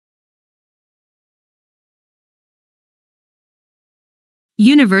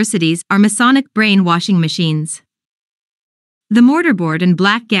Universities are Masonic brainwashing machines. The mortarboard and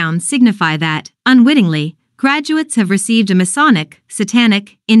black gowns signify that, unwittingly, graduates have received a Masonic,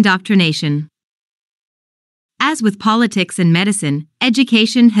 satanic, indoctrination. As with politics and medicine,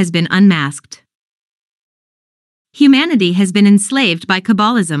 education has been unmasked. Humanity has been enslaved by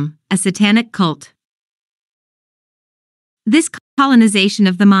Kabbalism, a satanic cult. This colonization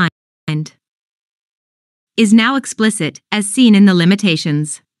of the mind is now explicit, as seen in the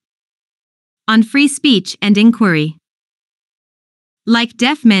limitations on free speech and inquiry. Like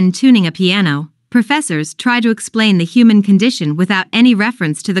deaf men tuning a piano, professors try to explain the human condition without any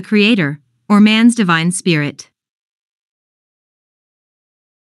reference to the Creator, or man's divine spirit.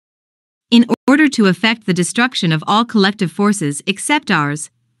 In order to effect the destruction of all collective forces except ours,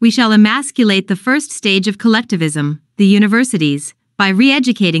 we shall emasculate the first stage of collectivism, the universities, by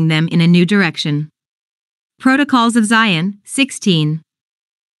re-educating them in a new direction. Protocols of Zion, 16.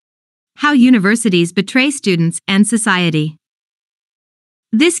 How universities betray students and society.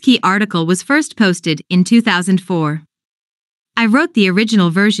 This key article was first posted in 2004. I wrote the original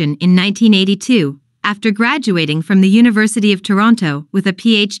version in 1982, after graduating from the University of Toronto with a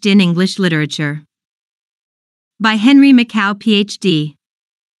PhD in English Literature. By Henry McCow, PhD.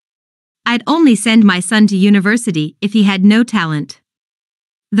 I'd only send my son to university if he had no talent.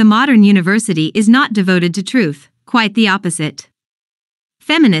 The modern university is not devoted to truth, quite the opposite.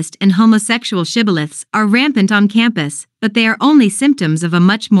 Feminist and homosexual shibboleths are rampant on campus, but they are only symptoms of a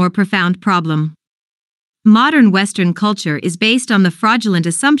much more profound problem. Modern Western culture is based on the fraudulent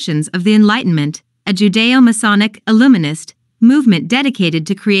assumptions of the Enlightenment, a Judeo-Masonic, Illuminist movement dedicated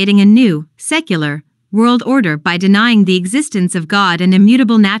to creating a new, secular, world order by denying the existence of God and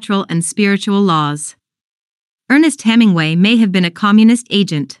immutable natural and spiritual laws. Ernest Hemingway may have been a communist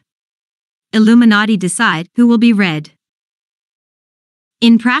agent. Illuminati decide who will be read.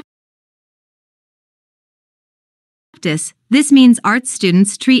 In practice, this means arts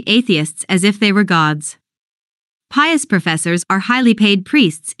students treat atheists as if they were gods. Pious professors are highly paid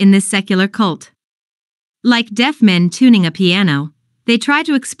priests in this secular cult. Like deaf men tuning a piano, they try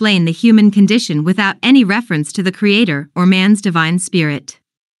to explain the human condition without any reference to the Creator or man's divine spirit.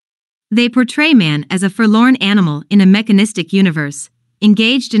 They portray man as a forlorn animal in a mechanistic universe,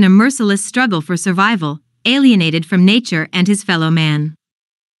 engaged in a merciless struggle for survival, alienated from nature and his fellow man.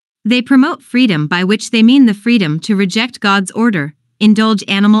 They promote freedom, by which they mean the freedom to reject God's order, indulge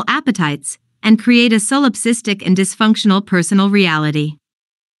animal appetites, and create a solipsistic and dysfunctional personal reality.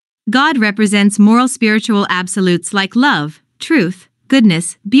 God represents moral spiritual absolutes like love, truth,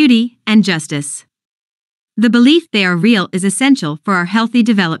 goodness, beauty, and justice. The belief they are real is essential for our healthy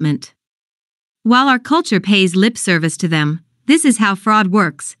development. While our culture pays lip service to them, this is how fraud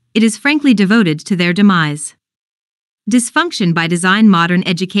works. It is frankly devoted to their demise. Dysfunction by design. Modern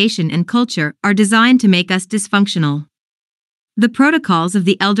education and culture are designed to make us dysfunctional. The Protocols of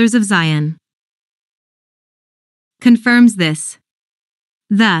the Elders of Zion confirms this.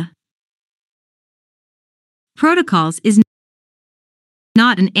 The Protocols is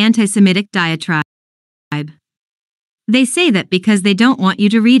not an anti-Semitic diatribe. They say that because they don't want you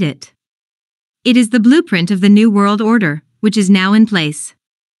to read it. It is the blueprint of the New World Order, which is now in place.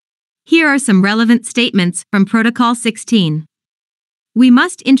 Here are some relevant statements from Protocol 16. We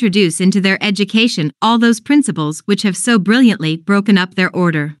must introduce into their education all those principles which have so brilliantly broken up their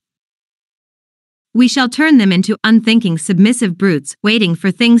order. We shall turn them into unthinking submissive brutes waiting for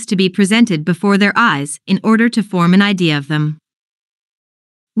things to be presented before their eyes in order to form an idea of them.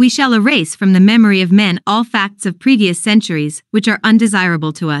 We shall erase from the memory of men all facts of previous centuries which are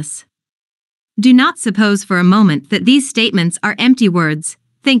undesirable to us. Do not suppose for a moment that these statements are empty words.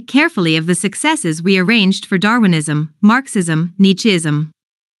 Think carefully of the successes we arranged for Darwinism, Marxism, Nietzscheism.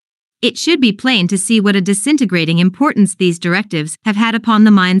 It should be plain to see what a disintegrating importance these directives have had upon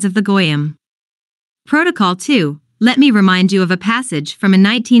the minds of the Goyim. Protocol 2. Let me remind you of a passage from a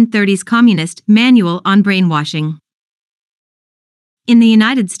 1930s communist manual on brainwashing. In the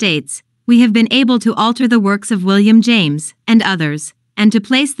United States, we have been able to alter the works of William James and others, and to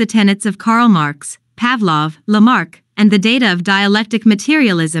place the tenets of Karl Marx, Pavlov, Lamarck, and the data of dialectic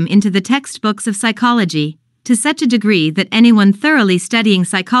materialism into the textbooks of psychology, to such a degree that anyone thoroughly studying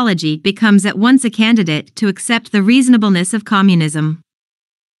psychology becomes at once a candidate to accept the reasonableness of communism.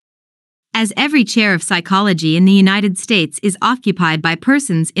 As every chair of psychology in the United States is occupied by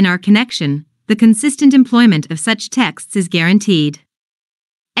persons in our connection, the consistent employment of such texts is guaranteed.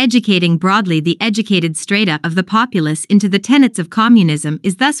 Educating broadly the educated strata of the populace into the tenets of communism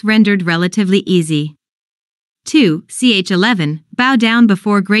is thus rendered relatively easy. 2. Ch. 11. Bow down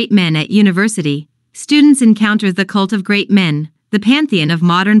before great men at university. Students encounter the cult of great men, the pantheon of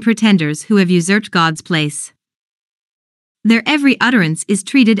modern pretenders who have usurped God's place. Their every utterance is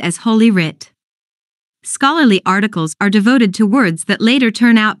treated as holy writ. Scholarly articles are devoted to words that later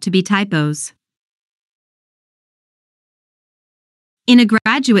turn out to be typos. In a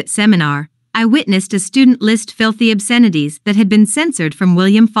graduate seminar, I witnessed a student list filthy obscenities that had been censored from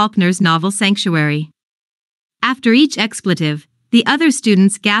William Faulkner's novel Sanctuary. After each expletive, the other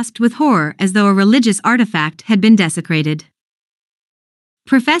students gasped with horror as though a religious artifact had been desecrated.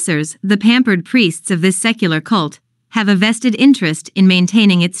 Professors, the pampered priests of this secular cult, have a vested interest in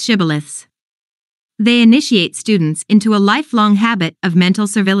maintaining its shibboleths. They initiate students into a lifelong habit of mental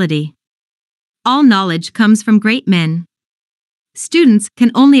servility. All knowledge comes from great men. Students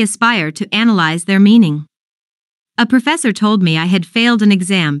can only aspire to analyze their meaning. A professor told me I had failed an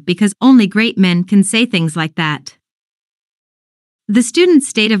exam because only great men can say things like that. The student's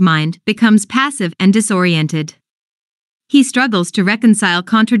state of mind becomes passive and disoriented. He struggles to reconcile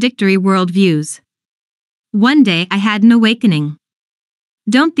contradictory worldviews. One day I had an awakening.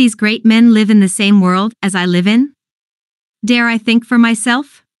 Don't these great men live in the same world as I live in? Dare I think for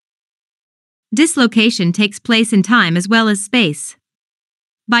myself? Dislocation takes place in time as well as space.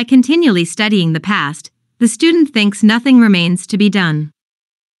 By continually studying the past, the student thinks nothing remains to be done.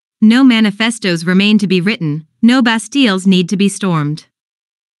 No manifestos remain to be written, no Bastilles need to be stormed.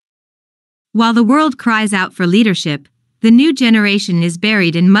 While the world cries out for leadership, the new generation is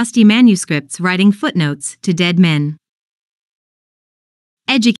buried in musty manuscripts writing footnotes to dead men.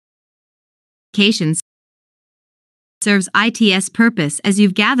 Education serves its purpose, as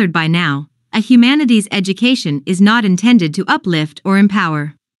you've gathered by now. A humanities education is not intended to uplift or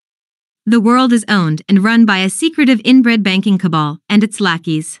empower. The world is owned and run by a secretive inbred banking cabal and its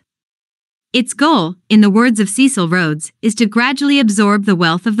lackeys. Its goal, in the words of Cecil Rhodes, is to gradually absorb the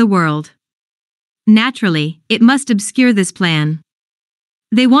wealth of the world. Naturally, it must obscure this plan.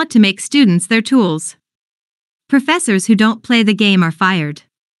 They want to make students their tools. Professors who don't play the game are fired.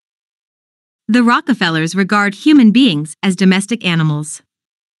 The Rockefellers regard human beings as domestic animals.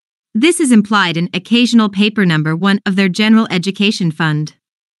 This is implied in occasional paper number 1 of their General Education Fund.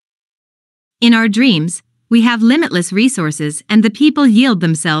 In our dreams, we have limitless resources and the people yield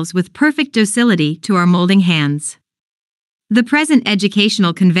themselves with perfect docility to our molding hands. The present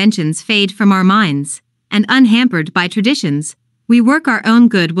educational conventions fade from our minds, and unhampered by traditions, we work our own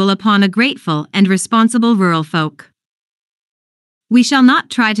goodwill upon a grateful and responsible rural folk. We shall not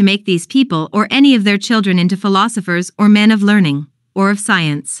try to make these people or any of their children into philosophers or men of learning, or of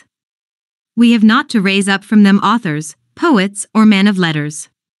science. We have not to raise up from them authors, poets, or men of letters.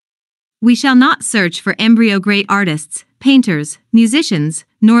 We shall not search for embryo great artists, painters, musicians,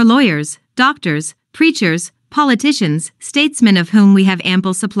 nor lawyers, doctors, preachers, politicians, statesmen of whom we have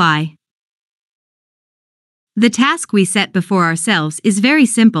ample supply. The task we set before ourselves is very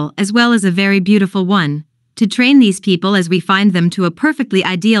simple as well as a very beautiful one, to train these people as we find them to a perfectly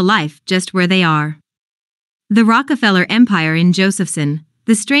ideal life just where they are. The Rockefeller Empire in Josephson,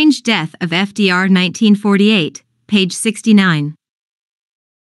 The Strange Death of FDR 1948, page 69.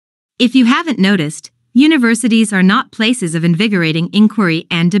 If you haven't noticed, universities are not places of invigorating inquiry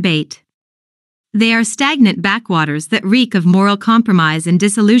and debate. They are stagnant backwaters that reek of moral compromise and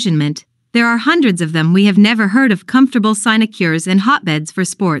disillusionment. There are hundreds of them. We have never heard of comfortable sinecures and hotbeds for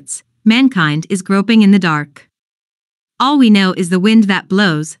sports. Mankind is groping in the dark. All we know is the wind that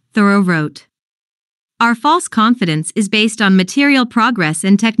blows, Thoreau wrote. Our false confidence is based on material progress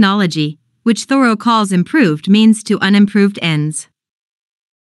and technology, which Thoreau calls improved means to unimproved ends.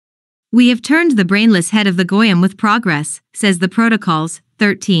 We have turned the brainless head of the Goyim with progress, says the Protocols,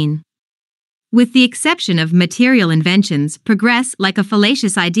 13. With the exception of material inventions, progress, like a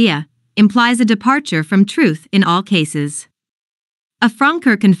fallacious idea, implies a departure from truth in all cases. A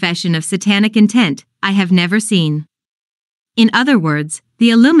franker confession of satanic intent, I have never seen. In other words, the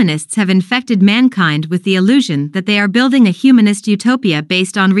Illuminists have infected mankind with the illusion that they are building a humanist utopia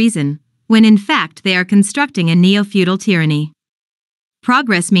based on reason, when in fact they are constructing a neo-feudal tyranny.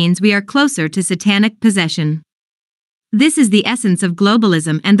 Progress means we are closer to satanic possession. This is the essence of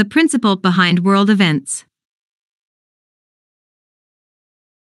globalism and the principle behind world events.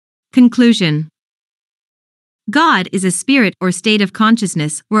 Conclusion. God is a spirit or state of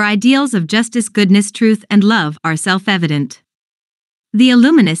consciousness where ideals of justice, goodness, truth, and love are self-evident. The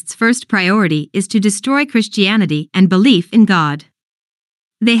Illuminists' first priority is to destroy Christianity and belief in God.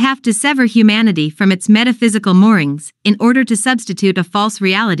 They have to sever humanity from its metaphysical moorings in order to substitute a false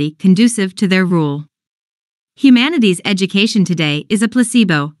reality conducive to their rule. Humanity's education today is a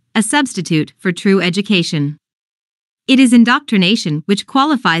placebo, a substitute for true education. It is indoctrination which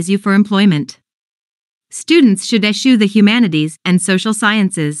qualifies you for employment. Students should eschew the humanities and social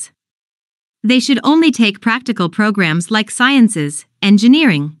sciences. They should only take practical programs like sciences,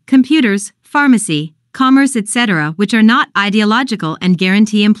 engineering, computers, pharmacy, commerce, etc., which are not ideological and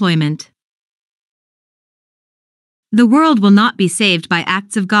guarantee employment. The world will not be saved by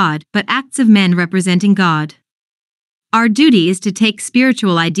acts of God, but acts of men representing God. Our duty is to take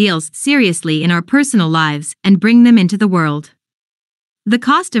spiritual ideals seriously in our personal lives and bring them into the world. The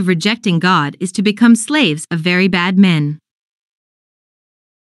cost of rejecting God is to become slaves of very bad men.